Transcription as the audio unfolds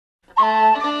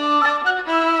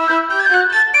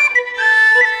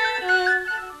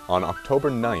On October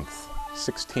 9th,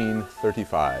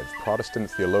 1635,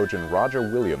 Protestant theologian Roger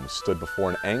Williams stood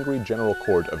before an angry general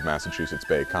court of Massachusetts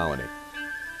Bay Colony.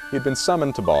 He had been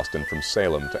summoned to Boston from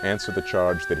Salem to answer the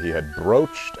charge that he had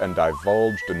broached and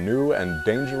divulged new and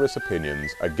dangerous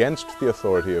opinions against the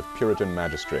authority of Puritan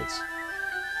magistrates.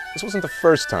 This wasn't the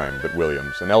first time that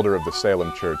Williams, an elder of the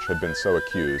Salem Church, had been so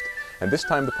accused, and this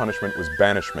time the punishment was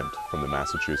banishment from the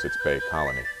Massachusetts Bay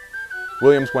Colony.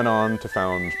 Williams went on to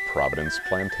found Providence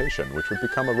Plantation, which would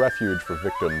become a refuge for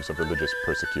victims of religious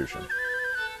persecution.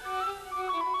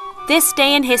 This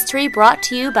Day in History brought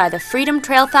to you by the Freedom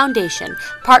Trail Foundation,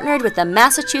 partnered with the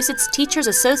Massachusetts Teachers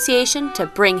Association to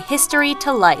bring history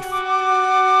to life.